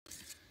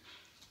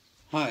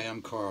Hi,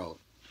 I'm Carl.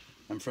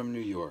 I'm from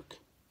New York.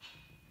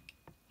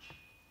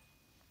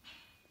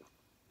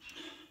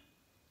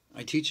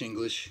 I teach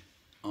English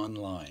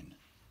online,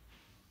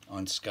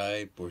 on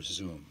Skype or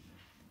Zoom.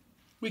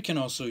 We can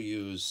also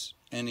use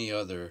any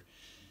other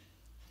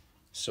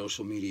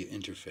social media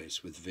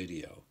interface with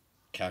video.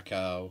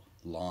 Kakao,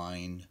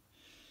 Line,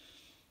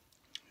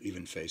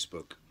 even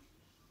Facebook.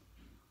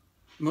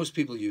 Most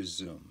people use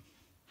Zoom.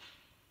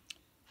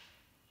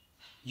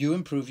 You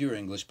improve your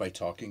English by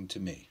talking to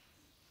me.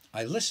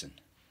 I listen.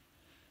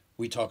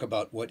 We talk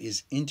about what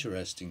is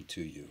interesting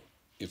to you.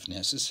 If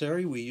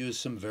necessary, we use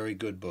some very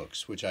good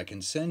books, which I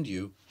can send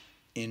you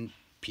in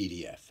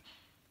PDF.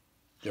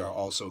 There are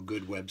also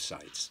good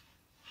websites.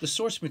 The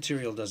source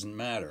material doesn't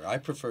matter. I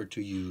prefer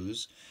to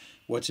use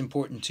what's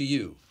important to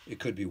you. It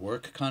could be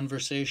work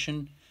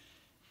conversation.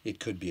 It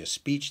could be a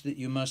speech that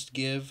you must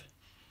give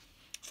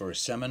for a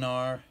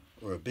seminar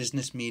or a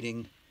business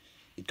meeting.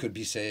 It could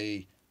be,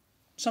 say,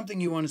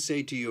 something you want to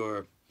say to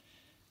your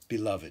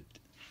beloved.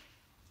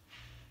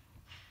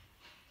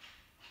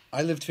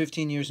 I lived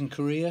 15 years in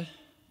Korea.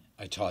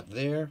 I taught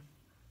there.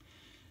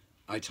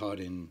 I taught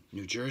in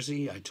New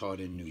Jersey. I taught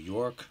in New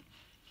York.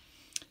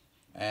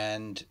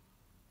 And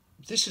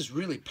this is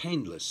really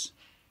painless.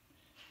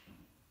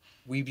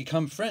 We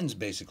become friends,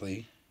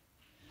 basically,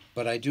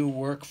 but I do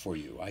work for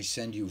you. I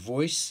send you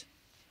voice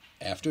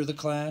after the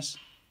class,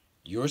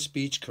 your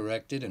speech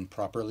corrected and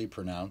properly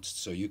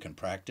pronounced so you can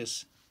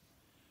practice.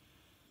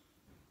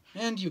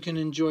 And you can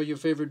enjoy your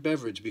favorite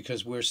beverage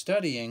because we're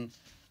studying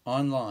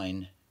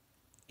online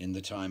in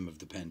the time of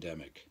the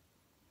pandemic.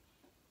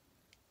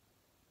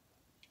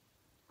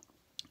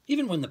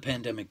 Even when the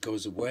pandemic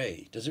goes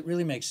away, does it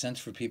really make sense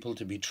for people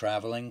to be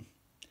traveling,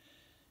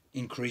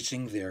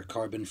 increasing their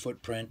carbon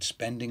footprint,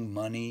 spending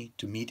money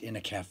to meet in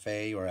a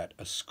cafe or at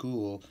a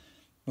school,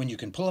 when you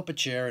can pull up a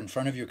chair in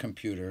front of your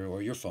computer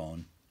or your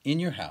phone, in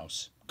your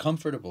house,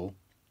 comfortable,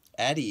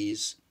 at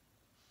ease,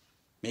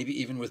 maybe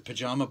even with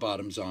pajama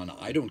bottoms on?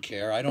 I don't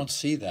care. I don't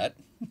see that.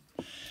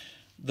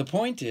 The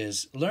point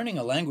is, learning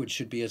a language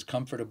should be as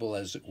comfortable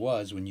as it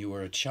was when you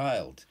were a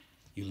child.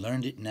 You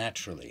learned it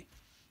naturally.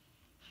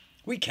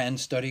 We can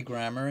study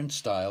grammar and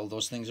style.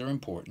 Those things are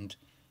important.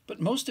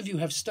 But most of you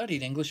have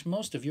studied English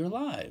most of your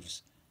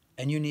lives.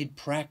 And you need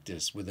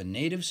practice with a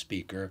native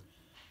speaker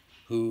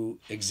who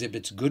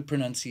exhibits good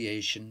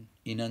pronunciation,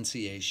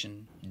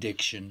 enunciation,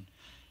 diction,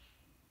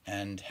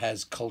 and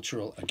has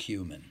cultural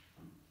acumen.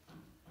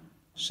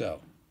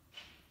 So,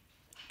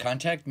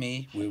 contact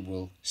me. We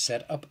will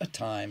set up a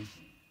time,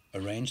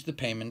 arrange the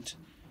payment,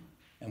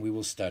 and we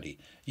will study.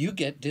 You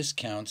get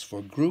discounts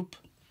for group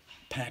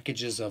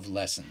packages of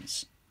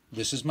lessons.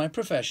 This is my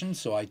profession,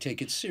 so I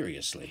take it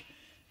seriously.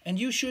 And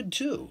you should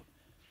too.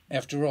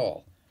 After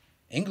all,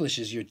 English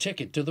is your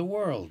ticket to the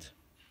world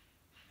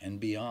and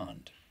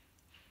beyond.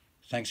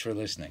 Thanks for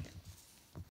listening.